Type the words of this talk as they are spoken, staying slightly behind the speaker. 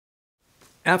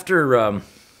after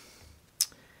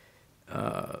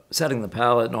setting the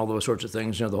palette and all those sorts of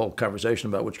things, you know, the whole conversation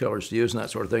about which colors to use and that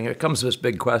sort of thing, it comes to this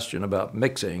big question about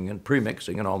mixing and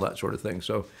premixing and all that sort of thing.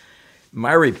 So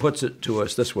Mairi puts it to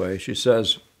us this way. She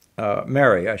says,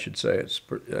 Mairi, I should say.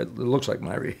 It looks like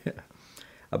Mairi.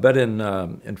 I bet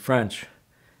in French,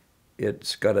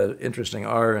 it's got an interesting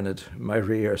R in it,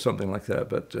 Mairi or something like that,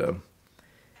 but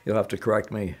you'll have to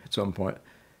correct me at some point.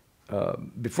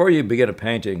 Before you begin a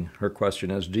painting, her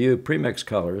question is, do you premix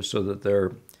colors so that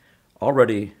they're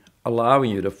already allowing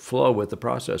you to flow with the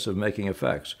process of making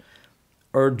effects?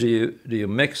 Or do you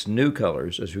mix new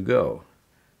colors as you go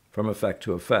from effect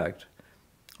to effect?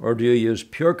 Or do you use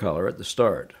pure color at the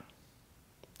start?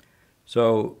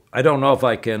 So I don't know if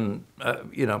I can,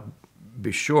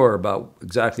 be sure about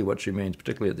exactly what she means,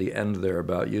 particularly at the end there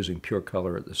about using pure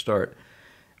color at the start.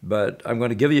 But I'm going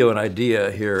to give you an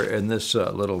idea here in this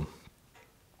little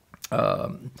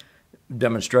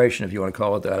demonstration, if you want to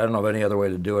call it that. I don't know of any other way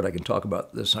to do it. I can talk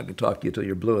about this. I can talk to you till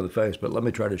you're blue in the face, but let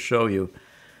me try to show you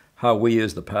how we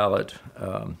use the palette.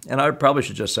 And I probably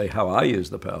should just say how I use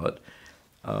the palette.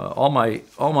 All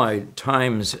my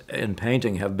times in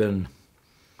painting have been,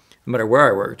 no matter where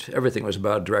I worked, everything was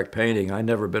about direct painting. I've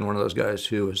never been one of those guys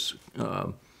who was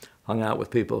hung out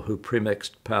with people who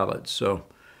premixed palettes. So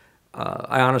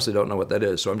I honestly don't know what that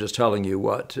is. So I'm just telling you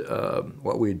what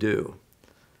we do.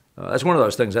 That's one of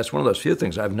those things. That's one of those few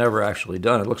things I've never actually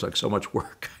done. It looks like so much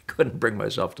work. I couldn't bring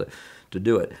myself to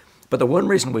do it. But the one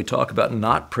reason we talk about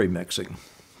not premixing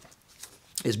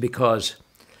is because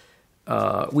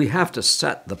we have to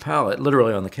set the palette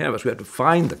literally on the canvas. We have to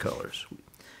find the colors.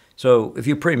 So if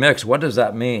you premix, what does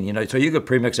that mean? You know, so you could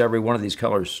premix every one of these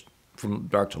colors from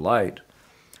dark to light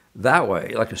that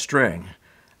way, like a string.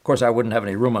 Of course, I wouldn't have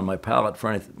any room on my palette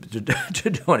for anything to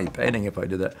do any painting if I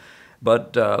did that.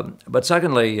 But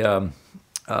secondly, it's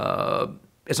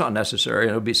not necessary.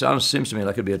 And seems to me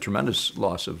like it'd be a tremendous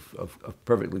loss of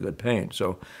perfectly good paint.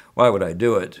 So why would I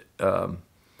do it? Let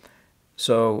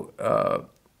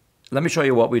me show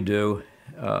you what we do.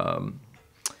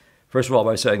 First of all,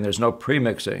 by saying there's no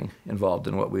premixing involved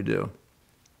in what we do.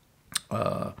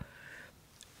 Let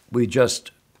me do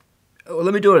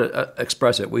it,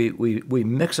 express it. We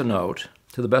mix a note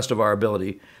to the best of our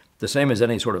ability, the same as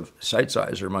any sort of sight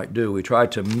sizer might do. We try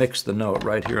to mix the note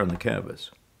right here on the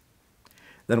canvas.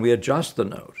 Then we adjust the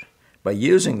note by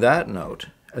using that note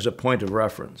as a point of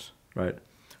reference, right?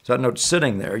 So that note's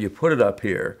sitting there, you put it up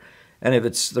here, and if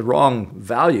it's the wrong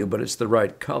value, but it's the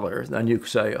right color, then you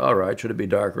say, all right, should it be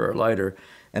darker or lighter?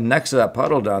 And next to that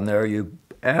puddle down there, you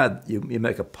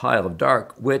make a pile of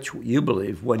dark, which you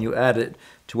believe, when you add it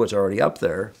to what's already up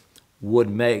there, would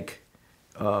make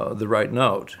the right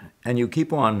note. And you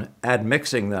keep on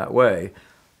admixing that way,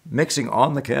 mixing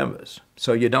on the canvas,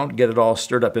 so you don't get it all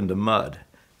stirred up into mud,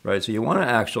 right? So you want to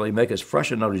actually make as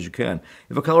fresh a note as you can.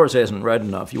 If a color, say, isn't red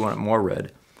enough, you want it more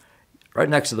red. Right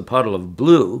next to the puddle of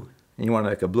blue, and you want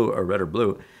to make a blue or red or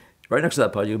blue, right next to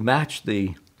that puddle, you match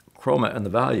the chroma and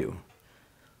the value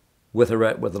with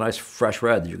a nice fresh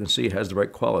red that you can see has the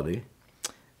right quality,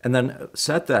 and then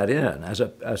set that in as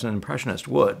an impressionist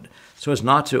would, so as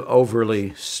not to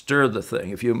overly stir the thing.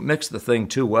 If you mix the thing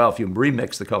too well, if you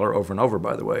remix the color over and over,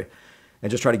 by the way, and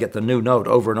just try to get the new note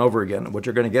over and over again, what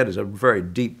you're going to get is a very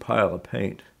deep pile of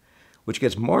paint, which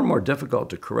gets more and more difficult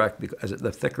to correct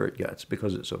the thicker it gets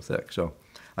because it's so thick. So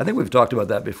I think we've talked about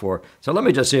that before. So let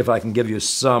me just see if I can give you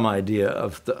some idea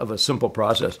of a simple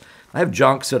process. I have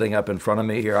junk sitting up in front of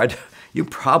me here. You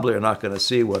probably are not going to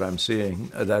see what I'm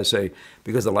seeing, as I say,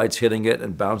 because the light's hitting it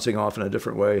and bouncing off in a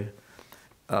different way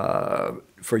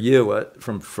for you,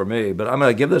 for me. But I'm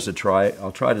going to give this a try.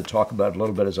 I'll try to talk about it a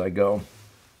little bit as I go.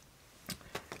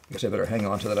 I guess I better hang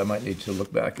on to that. I might need to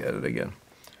look back at it again.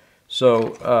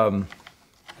 So,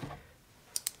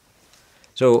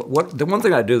 the one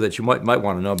thing I do that you might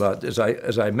want to know about is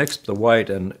I mix the white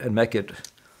and make it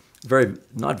very,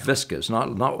 not viscous,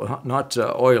 not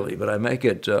oily, but I make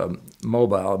it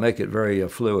mobile. I make it very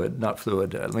fluid, not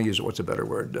fluid. Let me use what's a better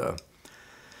word.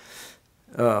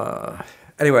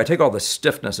 Anyway, I take all the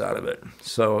stiffness out of it.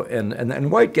 So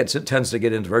and white tends to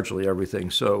get into virtually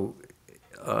everything. So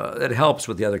it helps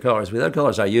with the other colors. The other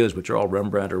colors I use, which are all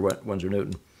Rembrandt or Winsor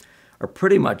Newton, are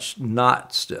pretty much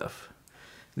not stiff.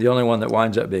 The only one that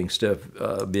winds up being stiff,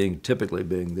 typically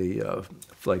being the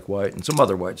flake white, and some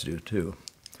other whites do too.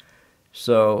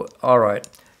 So, all right.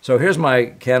 So here's my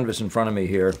canvas in front of me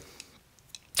here.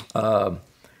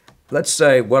 Let's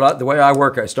say the way I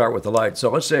work, I start with the light. So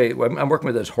let's say I'm working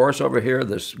with this horse over here,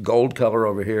 this gold color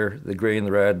over here, the green,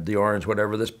 the red, the orange,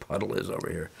 whatever this puddle is over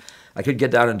here. I could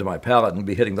get down into my palette and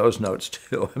be hitting those notes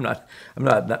too. I'm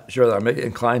not sure that I'm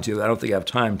inclined to. I don't think I have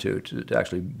time to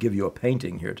actually give you a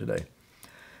painting here today.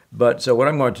 But so what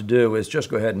I'm going to do is just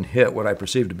go ahead and hit what I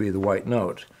perceive to be the white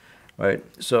note, right?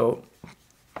 So,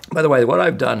 by the way, what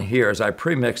I've done here is I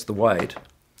pre-mixed the white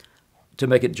to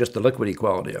make it just the liquidy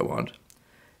quality I want.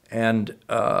 And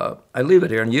I leave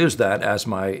it here and use that as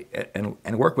my,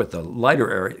 and work with the lighter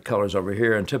area colors over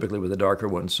here and typically with the darker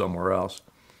ones somewhere else.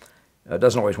 It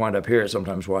doesn't always wind up here. It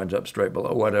sometimes winds up straight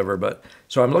below, whatever. But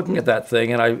so I'm looking at that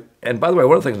thing, and by the way,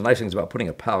 one of the nice things about putting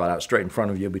a palette out straight in front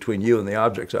of you between you and the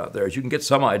objects out there is you can get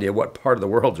some idea what part of the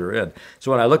world you're in. So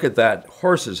when I look at that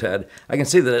horse's head, I can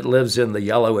see that it lives in the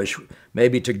yellowish,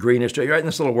 maybe to greenish, right in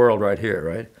this little world right here,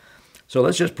 right? So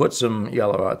let's just put some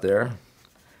yellow out there,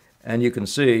 and you can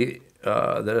see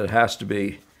that it has to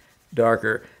be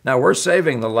darker. Now we're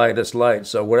saving the lightest light,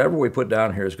 so whatever we put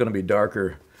down here is going to be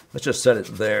darker. Let's just set it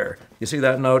there. You see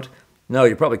that note? No,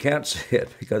 you probably can't see it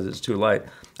because it's too light.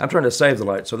 I'm trying to save the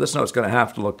light, so this note's going to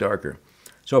have to look darker.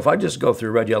 So if I just go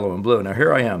through red, yellow, and blue, now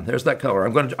here I am. There's that color.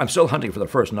 I'm still hunting for the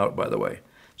first note, by the way.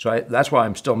 So that's why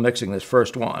I'm still mixing this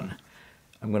first one.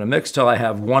 I'm going to mix till I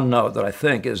have one note that I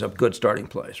think is a good starting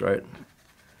place, right?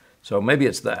 So maybe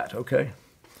it's that, okay?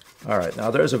 All right, now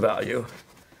there's a value.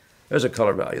 There's a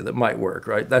color value that might work,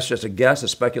 right? That's just a guess, a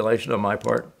speculation on my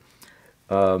part.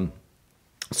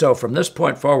 So from this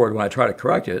point forward, when I try to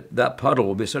correct it, that puddle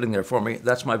will be sitting there for me.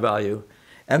 That's my value.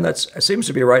 And it seems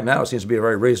to be right now, it seems to be a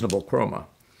very reasonable chroma.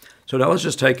 So now let's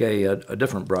just take a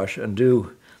different brush and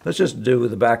let's just do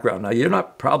the background. Now you're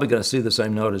not probably going to see the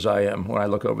same note as I am when I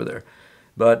look over there.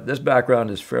 But this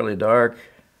background is fairly dark.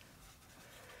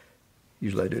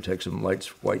 Usually I do take some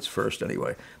whites first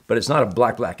anyway. But it's not a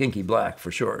black, inky black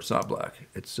for sure. It's not black.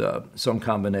 It's some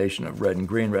combination of red and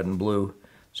green, red and blue,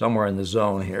 somewhere in the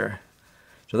zone here.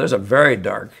 So there's a very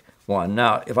dark one.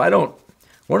 Now,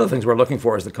 one of the things we're looking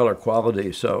for is the color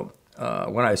quality. So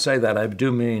when I say that, I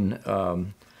do mean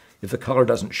if the color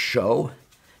doesn't show,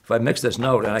 if I mix this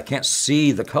note and I can't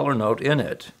see the color note in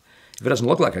it, if it doesn't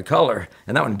look like a color,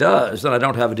 and that one does, then I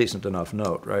don't have a decent enough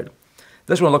note, right?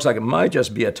 This one looks like it might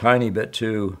just be a tiny bit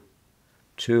too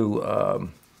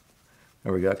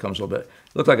there we go, it comes a little bit.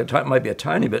 Looks like it might be a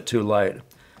tiny bit too light.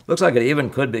 Looks like it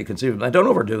even could be conceivable. Now, don't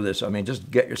overdo this. I mean,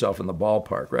 just get yourself in the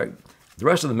ballpark, right? The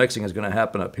rest of the mixing is going to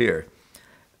happen up here.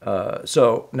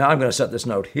 So now I'm going to set this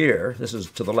note here. This is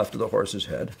to the left of the horse's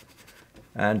head.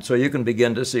 And so you can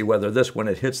begin to see whether this, when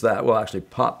it hits that, will actually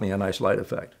pop me a nice light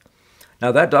effect.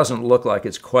 Now, that doesn't look like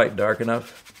it's quite dark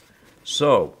enough.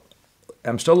 So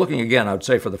I'm still looking again, I would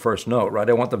say, for the first note, right?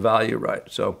 I want the value right.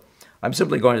 So I'm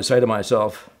simply going to say to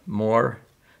myself, more.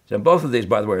 And both of these,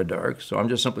 by the way, are dark, so I'm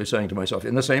just simply saying to myself,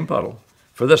 in the same puddle,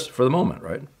 for the moment,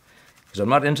 right? Because I'm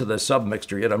not into the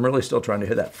submixture yet. I'm really still trying to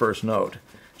hit that first note.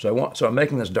 So I'm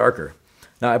making this darker.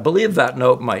 Now, I believe that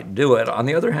note might do it. On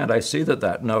the other hand, I see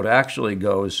that note actually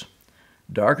goes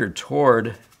darker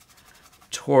toward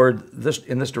this,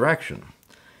 in this direction.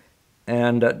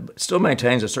 And still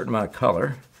maintains a certain amount of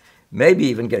color, maybe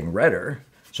even getting redder.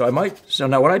 So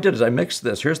now what I did is I mixed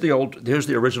this. Here's the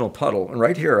original puddle, and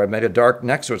right here I made a dark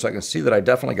next to it so I can see that I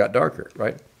definitely got darker,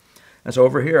 right? And so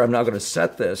over here I'm now going to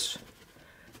set this.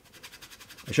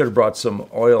 I should have brought some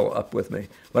oil up with me.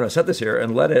 I'm going to set this here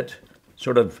and let it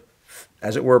sort of,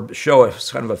 as it were, show a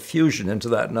kind of a fusion into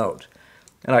that note.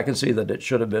 And I can see that it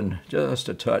should have been just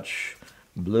a touch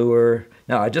bluer.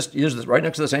 Now I just used this right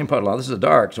next to the same puddle. Now this is a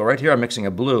dark, so right here I'm mixing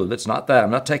a blue. That's not that.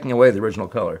 I'm not taking away the original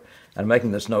color. I'm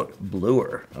making this note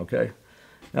bluer, okay?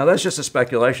 Now that's just a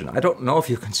speculation. I don't know if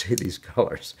you can see these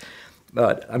colors,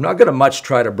 but I'm not going to much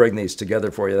try to bring these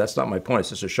together for you. That's not my point. It's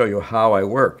just to show you how I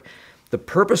work. The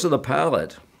purpose of the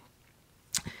palette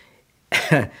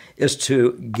is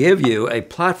to give you a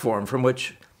platform from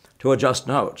which to adjust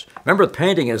notes. Remember,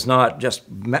 painting is not just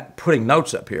putting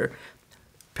notes up here.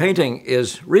 Painting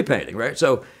is repainting, right?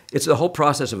 So it's the whole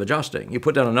process of adjusting. You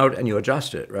put down a note and you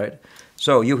adjust it, right?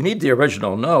 So you need the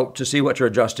original note to see what you're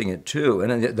adjusting it to.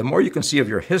 And the more you can see of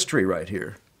your history right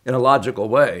here in a logical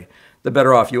way, the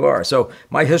better off you are. So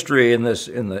my history in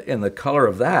the color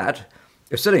of that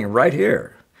is sitting right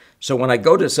here. So when I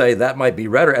go to say that might be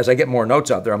redder, as I get more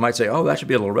notes out there, I might say, oh, that should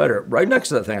be a little redder. Right next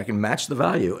to that thing, I can match the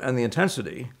value and the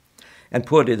intensity and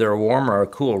put either a warm or a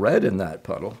cool red in that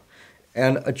puddle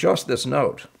and adjust this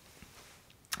note,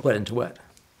 wet into wet.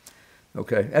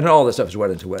 Okay, and all this stuff is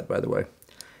wet into wet, by the way.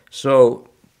 So,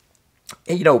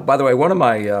 you know, by the way, one of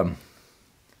my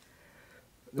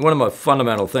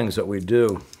fundamental things that we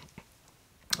do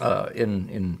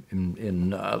in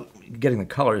getting the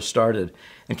colors started,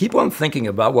 and keep on thinking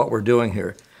about what we're doing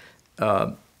here.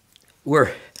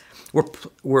 We're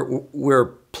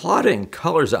plotting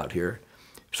colors out here,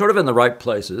 sort of in the right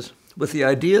places, with the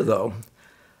idea, though,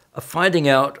 of finding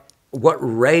out what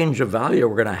range of value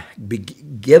we're going to be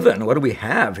given. What do we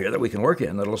have here that we can work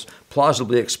in that'll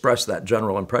plausibly express that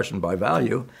general impression by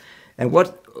value? And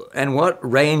what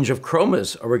range of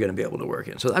chromas are we going to be able to work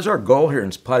in? So that's our goal here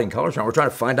in plotting colors. We're trying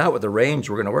to find out what the range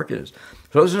we're going to work in is.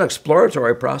 So this is an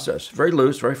exploratory process, very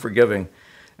loose, very forgiving,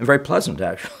 and very pleasant,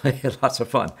 actually. Lots of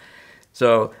fun.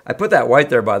 So I put that white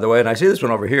there, by the way, and I see this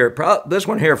one over here. This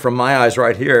one here, from my eyes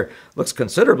right here, looks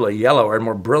considerably yellower and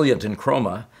more brilliant in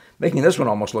chroma, making this one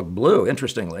almost look blue,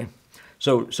 interestingly.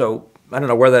 So I don't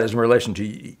know where that is in relation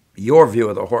to your view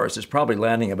of the horse. It's probably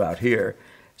landing about here.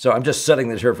 So I'm just setting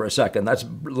this here for a second. That's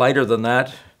lighter than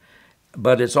that,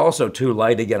 but it's also too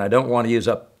light again. I don't want to use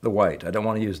up the white. I don't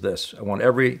want to use this. I want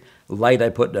every light I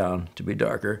put down to be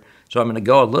darker. So I'm going to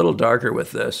go a little darker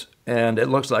with this, and it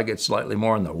looks like it's slightly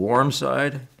more on the warm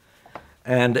side.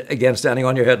 And again, standing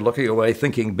on your head, looking away,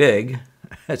 thinking big.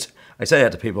 I say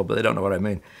that to people, but they don't know what I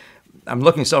mean. I'm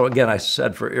looking, so again, I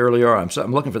said for earlier,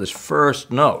 I'm looking for this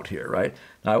first note here, right?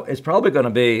 Now, it's probably going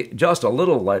to be just a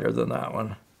little lighter than that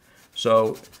one.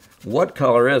 So what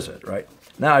color is it, right?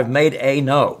 Now I've made a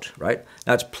note, right?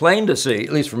 Now it's plain to see,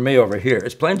 at least for me over here,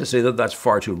 it's plain to see that that's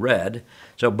far too red.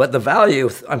 So, but the value,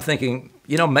 I'm thinking,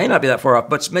 may not be that far off,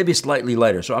 but it's maybe slightly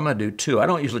lighter. So I'm going to do two. I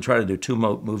don't usually try to do two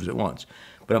moves at once.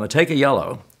 But I'm going to take a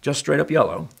yellow, just straight up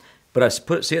yellow, but I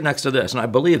see it next to this, and I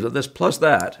believe that this plus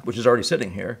that, which is already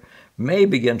sitting here, may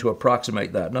begin to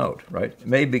approximate that note, right? It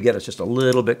may get us just a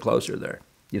little bit closer there.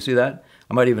 You see that?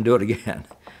 I might even do it again,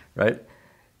 right?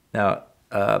 Now,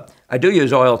 I do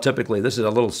use oil typically. This is a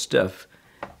little stiff.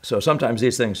 So sometimes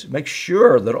these things, make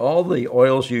sure that all the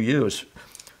oils you use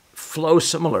flow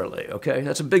similarly, okay?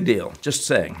 That's a big deal, just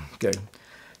saying, okay?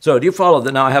 So do you follow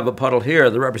that now I have a puddle here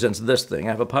that represents this thing.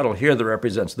 I have a puddle here that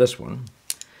represents this one.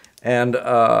 And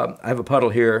I have a puddle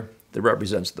here that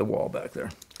represents the wall back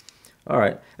there. All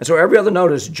right, and so every other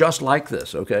note is just like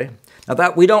this, okay? Now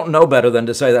that we don't know better than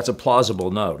to say that's a plausible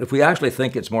note. If we actually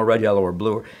think it's more red, yellow, or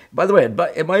blue, by the way,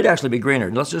 it might actually be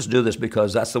greener. Let's just do this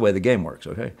because that's the way the game works,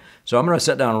 okay? So I'm going to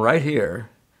set down right here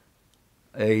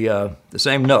the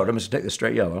same note. I'm just going to take the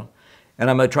straight yellow, and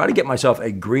I'm going to try to get myself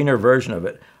a greener version of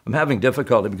it. I'm having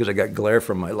difficulty because I got glare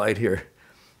from my light here.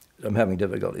 I'm having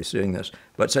difficulty seeing this.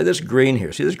 But say this green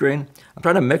here. See this green? I'm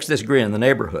trying to mix this green in the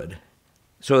neighborhood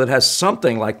so that it has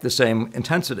something like the same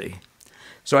intensity.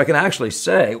 So I can actually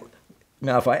say,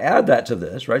 now if I add that to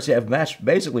this, right, see I've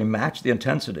basically matched the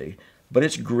intensity, but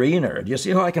it's greener. Do you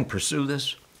see how I can pursue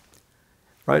this?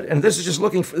 Right, and this is just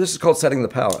this is called setting the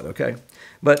palette, okay?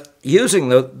 But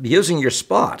using your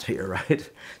spot here, right?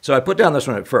 So I put down this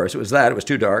one at first. It was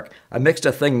too dark. I mixed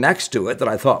a thing next to it that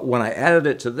I thought when I added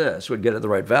it to this would get it the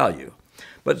right value.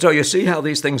 But so you see how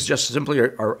these things just simply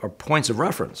are points of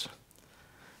reference.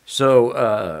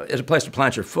 So it's a place to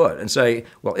plant your foot and say,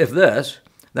 well, if this,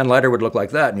 then lighter would look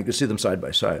like that, and you can see them side by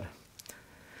side.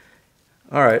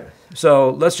 All right,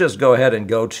 so let's just go ahead and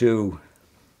go to,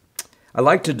 I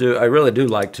really do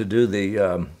like to do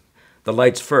the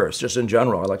lights first, just in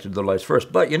general. I like to do the lights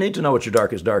first, but you need to know what your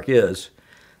darkest dark is.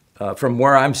 From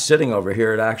where I'm sitting over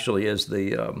here, it actually is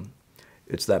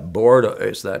it's that board,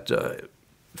 it's that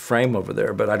frame over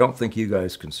there, but I don't think you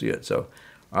guys can see it. So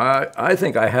I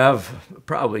think I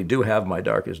probably do have my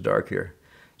darkest dark here.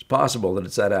 It's possible that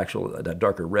it's that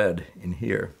darker red in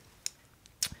here.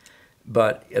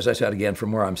 But as I said again,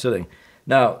 from where I'm sitting.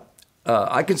 Now,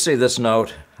 I can see this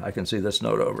note. I can see this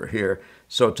note over here.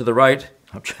 So to the right,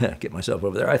 I'm trying to get myself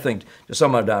over there. I think just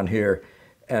somewhere down here,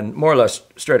 and more or less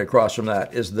straight across from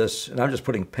that is this, and I'm just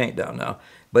putting paint down now,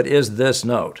 but is this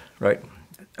note, right?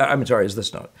 Is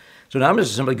this note. So now I'm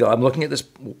just simply I'm looking at this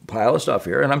pile of stuff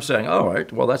here, and I'm saying, all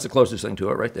right, well, that's the closest thing to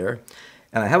it right there.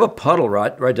 And I have a puddle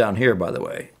right down here, by the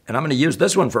way. And I'm going to use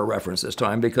this one for a reference this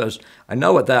time because I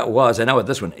know what that was. I know what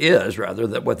this one is, rather,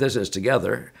 than what this is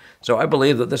together. So I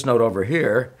believe that this note over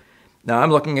here, now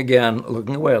I'm looking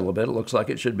away a little bit. It looks like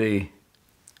it should be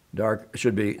dark. It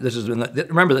should be,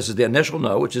 remember, this is the initial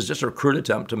note, which is just a crude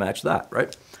attempt to match that,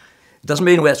 right? It doesn't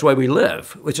mean that's the way we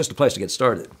live. It's just a place to get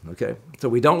started, okay? So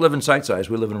we don't live in sight size,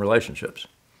 we live in relationships.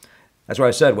 That's why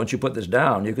I said once you put this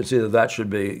down, you can see that should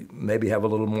be, maybe have a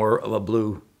little more of a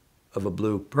blue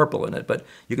purple in it. But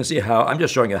you can see how, I'm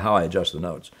just showing you how I adjust the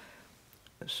notes.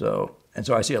 So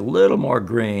I see a little more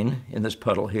green in this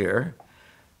puddle here.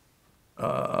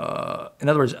 In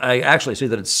other words, I actually see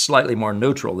that it's slightly more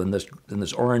neutral than this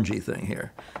orangey thing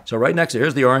here. So right next to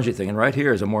here's the orangey thing, and right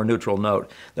here is a more neutral note.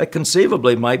 That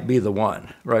conceivably might be the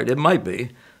one, right? It might be.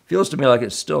 Feels to me like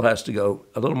it still has to go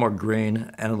a little more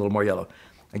green and a little more yellow.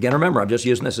 Again, remember, I'm just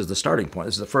using this as the starting point.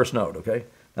 This is the first note, okay?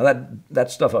 Now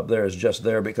that stuff up there is just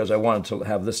there because I wanted to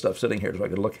have this stuff sitting here so I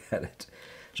could look at it.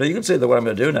 So you can see that what I'm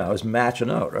going to do now is match a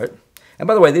note, right? And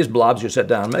by the way, these blobs you set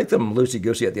down, make them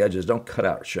loosey-goosey at the edges. Don't cut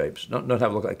out shapes. Don't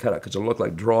have it look like cutout because it'll look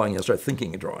like drawing. You'll start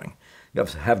thinking of drawing. You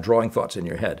have to have drawing thoughts in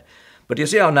your head. But you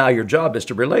see how now your job is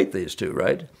to relate these two,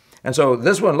 right? And so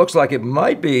this one looks like it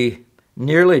might be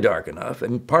nearly dark enough.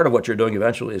 And part of what you're doing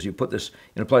eventually is you put this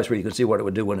in a place where you can see what it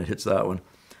would do when it hits that one.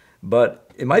 But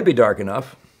it might be dark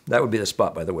enough. That would be the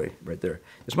spot, by the way, right there.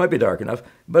 This might be dark enough,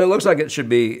 but it looks like it should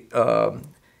be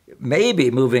maybe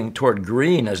moving toward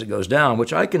green as it goes down,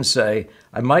 which I can say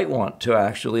I might want to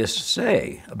actually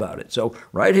say about it. So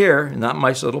right here, in that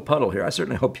nice little puddle here, I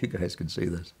certainly hope you guys can see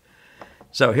this.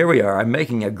 So here we are. I'm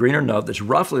making a greener note that's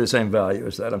roughly the same value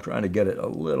as that. I'm trying to get it a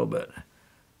little bit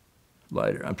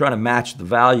lighter. I'm trying to match the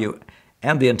value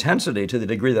and the intensity to the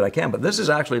degree that I can, but this is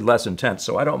actually less intense,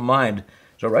 so I don't mind.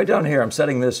 So right down here, I'm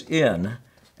setting this in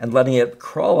and letting it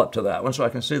crawl up to that one so I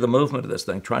can see the movement of this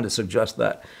thing, trying to suggest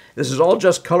that. This is all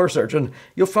just color search, and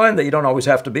you'll find that you don't always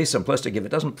have to be simplistic. If it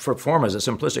doesn't perform as a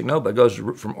simplistic note, but goes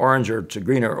from oranger to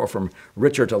greener or from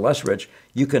richer to less rich,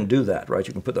 you can do that, right?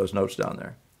 You can put those notes down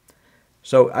there.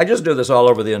 So I just do this all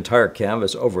over the entire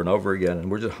canvas over and over again,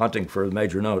 and we're just hunting for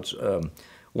major notes.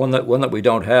 One that we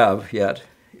don't have yet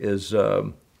is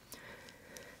the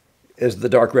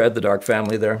dark red, the dark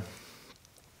family there.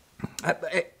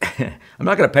 I'm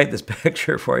not going to paint this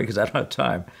picture for you because I don't have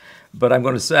time, but I'm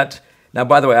going to set. Now,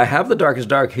 by the way, I have the darkest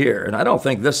dark here, and I don't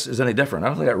think this is any different. I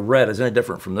don't think that red is any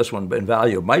different from this one, but in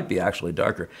value, it might be actually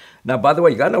darker. Now, by the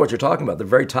way, you got to know what you're talking about. The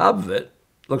very top of it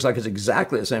looks like it's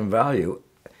exactly the same value,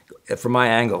 from my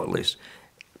angle at least,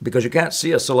 because you can't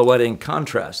see a silhouetting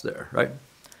contrast there, right?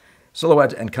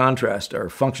 Silhouette and contrast are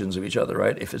functions of each other,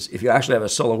 right? If you actually have a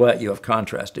silhouette, you have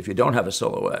contrast. If you don't have a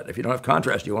silhouette, if you don't have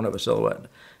contrast, you won't have a silhouette,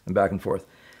 and back and forth.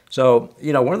 So,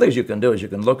 you know, one of the things you can do is you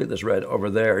can look at this red over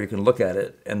there. You can look at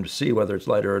it and see whether it's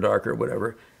lighter or darker or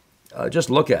whatever. Just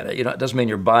look at it. You know, it doesn't mean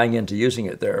you're buying into using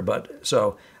it there. But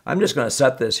so I'm just going to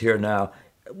set this here now.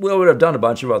 We would have done a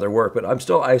bunch of other work, but I'm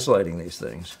still isolating these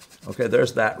things. Okay,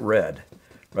 there's that red,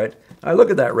 right? I look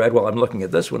at that red while I'm looking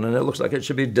at this one, and it looks like it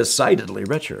should be decidedly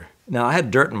richer. Now, I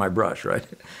had dirt in my brush, right?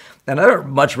 And I don't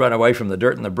much run away from the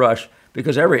dirt in the brush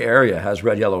because every area has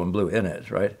red, yellow, and blue in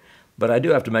it, right? But I do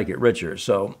have to make it richer.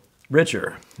 So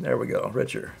richer, there we go,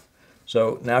 richer.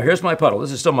 So now here's my puddle.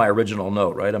 This is still my original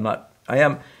note, right?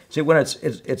 See, when it's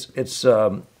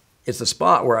the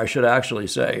spot where I should actually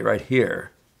say right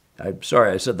here. I'm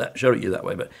sorry I showed it you that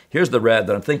way, but here's the red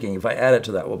that I'm thinking if I add it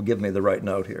to that will give me the right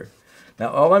note here. Now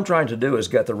all I'm trying to do is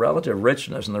get the relative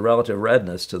richness and the relative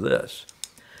redness to this.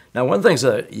 Now one of the things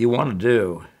that you want to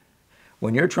do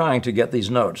when you're trying to get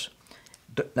these notes,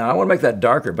 now I want to make that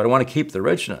darker, but I want to keep the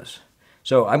richness.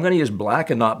 So I'm going to use black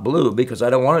and not blue because I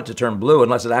don't want it to turn blue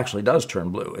unless it actually does turn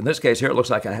blue. In this case here, it looks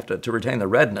like I have to retain the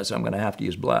redness, I'm going to have to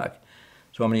use black.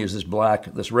 So I'm going to use this black,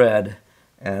 this red,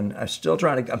 and I'm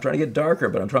trying to get darker,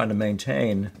 but I'm trying to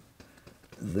maintain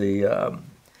the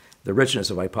richness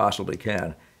if I possibly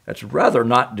can. That's rather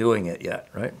not doing it yet,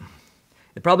 right?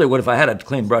 It probably would, if I had a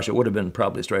clean brush, it would have been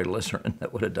probably straight glycerin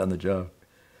that would have done the job.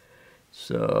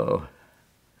 So,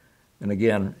 and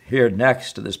again, here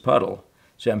next to this puddle,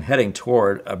 see, I'm heading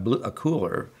toward a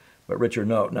cooler but richer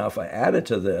note. Now, if I add it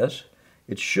to this,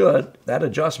 that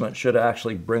adjustment should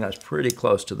actually bring us pretty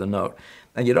close to the note.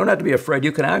 And you don't have to be afraid.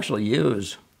 You can actually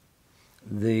use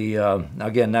now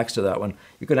again, next to that one,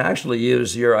 you can actually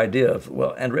use your idea of,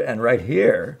 well, and right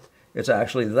here, it's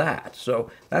actually that.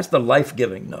 So that's the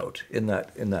life-giving note in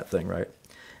that thing, right?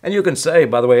 And you can say,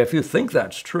 by the way, if you think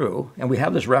that's true, and we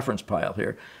have this reference pile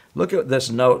here, look at this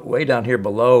note way down here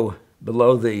below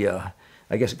the,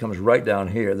 I guess it comes right down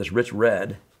here, this rich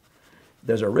red.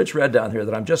 There's a rich red down here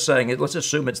that I'm just saying, let's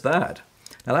assume it's that.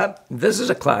 Now this is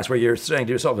a class where you're saying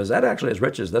to yourself, is that actually as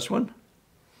rich as this one?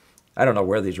 I don't know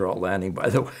where these are all landing, by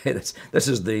the way. This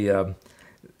is the,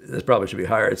 this probably should be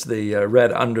higher. It's the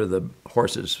red under the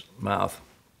horse's mouth.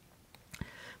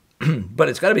 But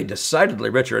it's got to be decidedly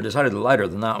richer and decidedly lighter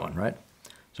than that one, right?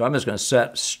 So I'm just going to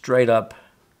set straight up.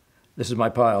 This is my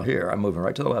pile here. I'm moving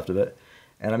right to the left of it.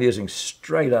 And I'm using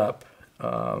straight up,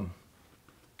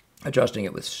 adjusting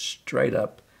it with straight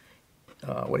up,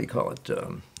 what do you call it,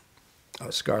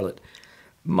 scarlet.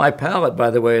 My palette, by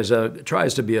the way,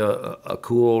 tries to be a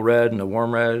cool red and a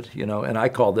warm red, you know, and I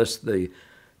call this the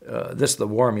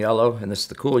warm yellow, and this is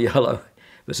the cool yellow.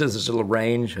 This is this little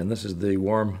range, and this is the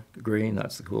warm green.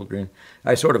 That's the cool green.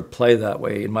 I sort of play that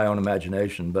way in my own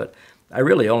imagination, but I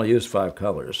really only use 5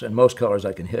 colors, and most colors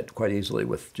I can hit quite easily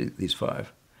with these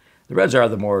 5. The reds are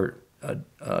the more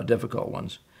difficult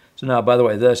ones. So now, by the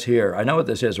way, this here, I know what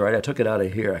this is, right? I took it out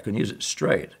of here. I can use it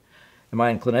straight. And my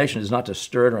inclination is not to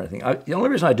stir it or anything. The only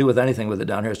reason I do with anything with it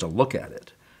down here is to look at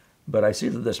it. But I see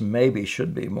that this maybe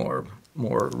should be more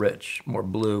rich, more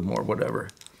blue, more whatever.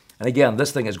 And again,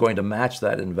 this thing is going to match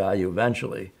that in value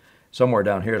eventually. Somewhere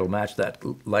down here, it'll match that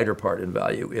lighter part in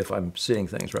value if I'm seeing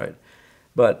things right.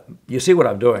 But you see what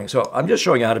I'm doing. So I'm just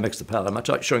showing you how to mix the palette. I'm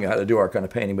not showing you how to do arcana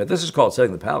painting, but this is called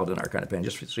setting the palette in arcana painting,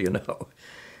 just so you know.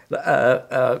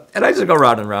 And I just go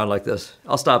round and round like this.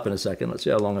 I'll stop in a second. Let's see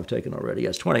how long I've taken already.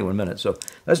 Yes, 21 minutes. So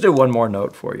let's do one more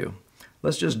note for you.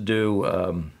 Let's just do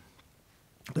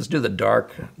the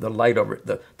dark, the light over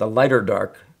the lighter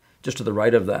dark, just to the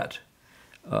right of that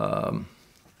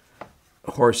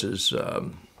horse's.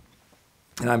 And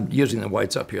I'm using the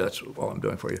whites up here. That's all I'm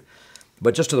doing for you.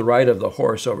 But just to the right of the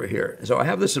horse over here. So I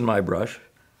have this in my brush.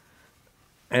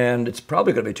 And it's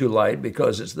probably going to be too light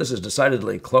because this is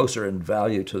decidedly closer in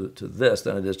value to this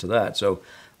than it is to that. So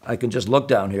I can just look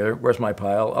down here. Where's my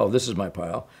pile? Oh, this is my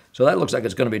pile. So that looks like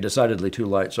it's going to be decidedly too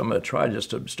light. So I'm going to try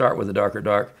just to start with the darker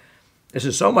dark. This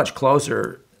is so much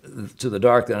closer to the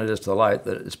dark than it is to the light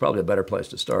that it's probably a better place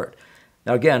to start.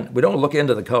 Now again, we don't look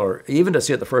into the color. Even to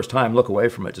see it the first time, look away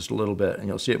from it just a little bit and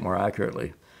you'll see it more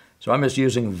accurately. So I'm just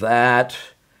using that.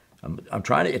 I'm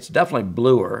trying to, it's definitely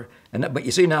bluer. But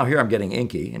you see now here I'm getting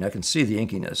inky, and I can see the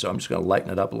inkiness, so I'm just going to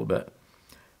lighten it up a little bit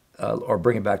or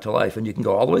bring it back to life. And you can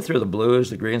go all the way through the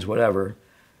blues, the greens, whatever.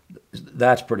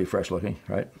 That's pretty fresh looking,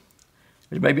 right?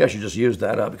 Maybe I should just use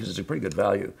that up because it's a pretty good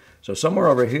value. So somewhere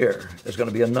over here, there's going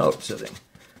to be a note sitting.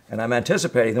 And I'm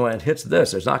anticipating that when it hits this,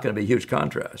 there's not going to be huge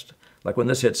contrast. Like when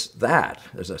this hits that,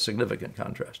 there's a significant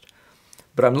contrast.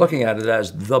 But I'm looking at it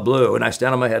as the blue, and I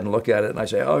stand on my head and look at it, and I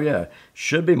say, oh yeah,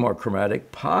 should be more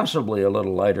chromatic, possibly a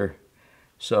little lighter.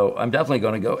 So I'm definitely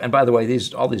going to go, and by the way,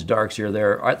 all these darks here,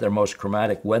 they're at their most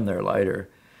chromatic when they're lighter,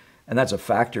 and that's a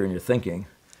factor in your thinking.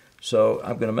 So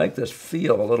I'm going to make this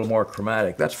feel a little more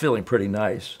chromatic. That's feeling pretty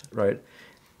nice, right?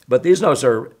 But these notes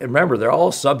are, remember, they're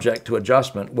all subject to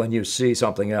adjustment when you see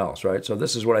something else, right? So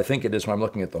this is what I think it is when I'm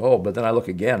looking at the whole, but then I look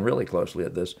again really closely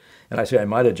at this, and I say I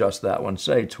might adjust that one,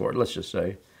 say toward, let's just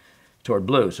say, toward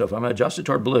blue. So if I'm adjusted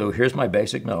toward blue, here's my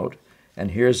basic note,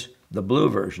 and here's the blue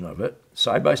version of it,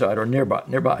 side by side or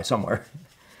nearby somewhere.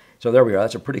 So there we are.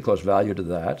 That's a pretty close value to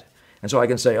that. And so I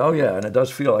can say, oh yeah, and it does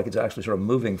feel like it's actually sort of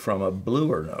moving from a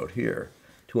bluer note here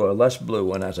to a less blue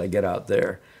one as I get out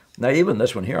there. Now even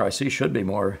this one here I see should be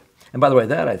more, and by the way,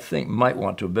 that I think might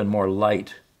want to have been more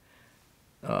light.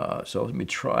 So let me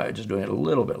try just doing it a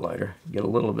little bit lighter, get a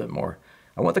little bit more.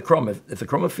 I want the chroma, if the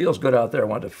chroma feels good out there, I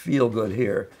want it to feel good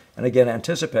here. And again,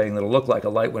 anticipating that it'll look like a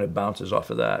light when it bounces off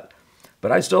of that.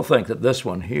 But I still think that this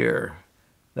one here,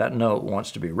 that note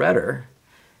wants to be redder.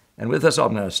 And with this,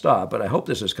 I'm going to stop, but I hope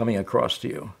this is coming across to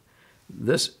you.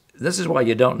 This is why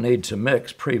you don't need to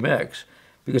mix, pre-mix,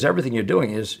 because everything you're doing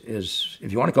is,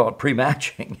 if you want to call it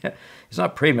pre-matching, it's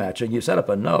not pre-matching. You set up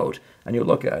a note and you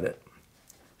look at it.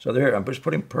 So there, I'm just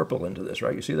putting purple into this,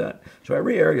 right? You see that? So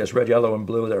every area is red, yellow, and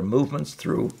blue. There are movements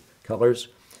through colors.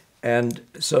 And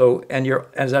so,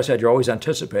 as I said, you're always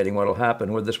anticipating what will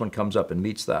happen when this one comes up and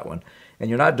meets that one. And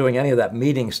you're not doing any of that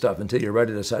meeting stuff until you're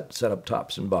ready to set up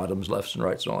tops and bottoms, lefts and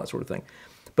rights, and all that sort of thing.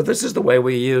 But this is the way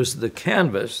we use the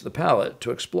canvas, the palette,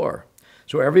 to explore.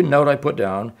 So every note I put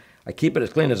down, I keep it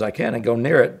as clean as I can and go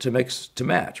near it to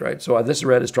match, right? So this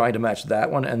red is trying to match that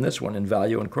one and this one in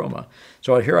value and chroma.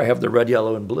 So here I have the red,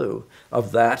 yellow, and blue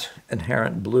of that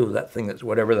inherent blue, that thing that's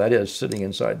whatever that is sitting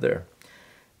inside there.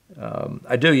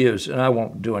 I do use, and I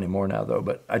won't do any more now though,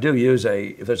 but I do use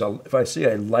if I see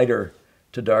a lighter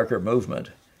to darker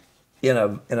movement in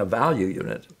a value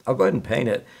unit, I'll go ahead and paint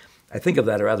it. I think of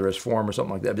that rather as form or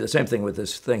something like that. It'd be the same thing with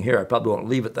this thing here. I probably won't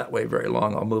leave it that way very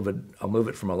long. I'll move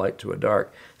it from a light to a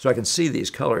dark, so I can see these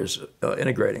colors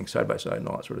integrating side by side and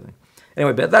all that sort of thing.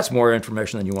 Anyway, but that's more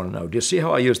information than you want to know. Do you see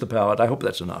how I use the palette? I hope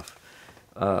that's enough.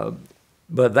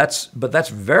 But that's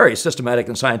very systematic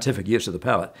and scientific use of the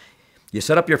palette. You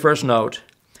set up your first note,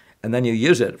 and then you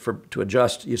use it to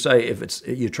adjust. You say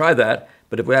you try that,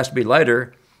 but if it has to be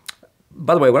lighter.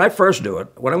 By the way, when I first do it,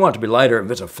 when I want it to be lighter,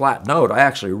 if it's a flat note, I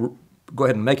actually go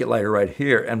ahead and make it lighter right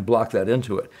here and block that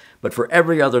into it. But for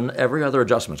every other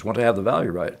adjustments, once I have the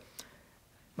value right.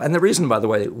 And the reason, by the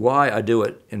way, why I do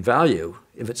it in value,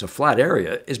 if it's a flat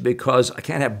area, is because I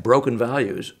can't have broken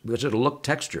values because it'll look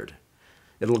textured.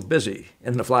 It'll look busy.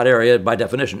 And the flat area, by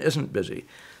definition, isn't busy.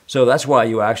 So that's why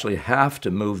you actually have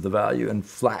to move the value and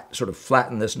sort of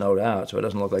flatten this note out so it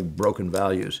doesn't look like broken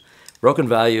values. Broken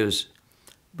values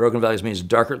means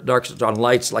darks on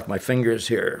lights like my fingers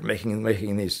here, making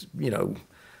these, whatever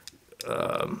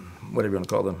you want to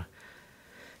call them,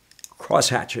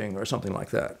 cross-hatching or something like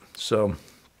that. So,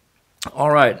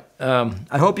 all right.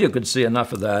 I hope you could see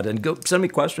enough of that, and go send me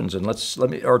questions and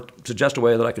or suggest a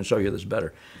way that I can show you this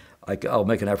better. I'll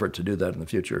make an effort to do that in the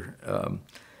future.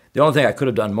 The only thing I could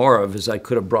have done more of is I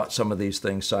could have brought some of these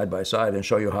things side by side and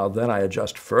show you how then I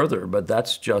adjust further, but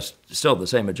that's just still the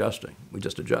same adjusting. We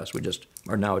just adjust. We just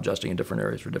are now adjusting in different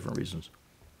areas for different reasons.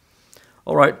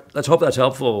 All right, let's hope that's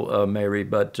helpful, Mairi,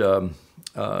 but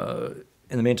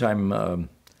in the meantime,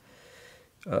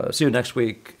 see you next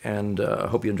week, and I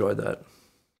hope you enjoyed that.